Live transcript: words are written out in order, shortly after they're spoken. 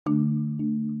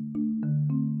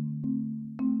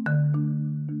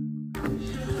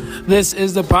This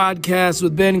is the podcast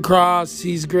with Ben Cross.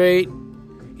 He's great.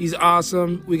 He's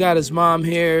awesome. We got his mom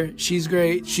here. She's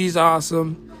great. She's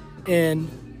awesome. And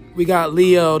we got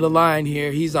Leo, the lion,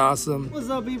 here. He's awesome. What's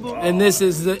up, people? And this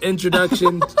is the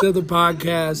introduction to the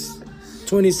podcast.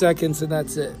 20 seconds and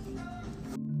that's it.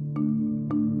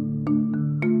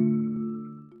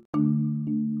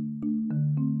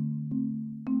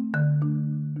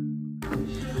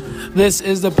 This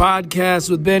is the podcast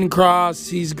with Ben Cross.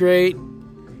 He's great.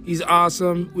 He's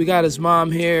awesome. We got his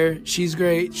mom here. She's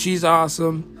great. She's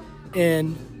awesome.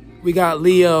 And we got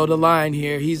Leo, the lion,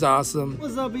 here. He's awesome.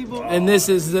 What's up, people? And this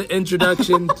is the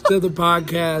introduction to the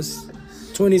podcast.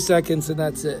 20 seconds and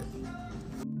that's it.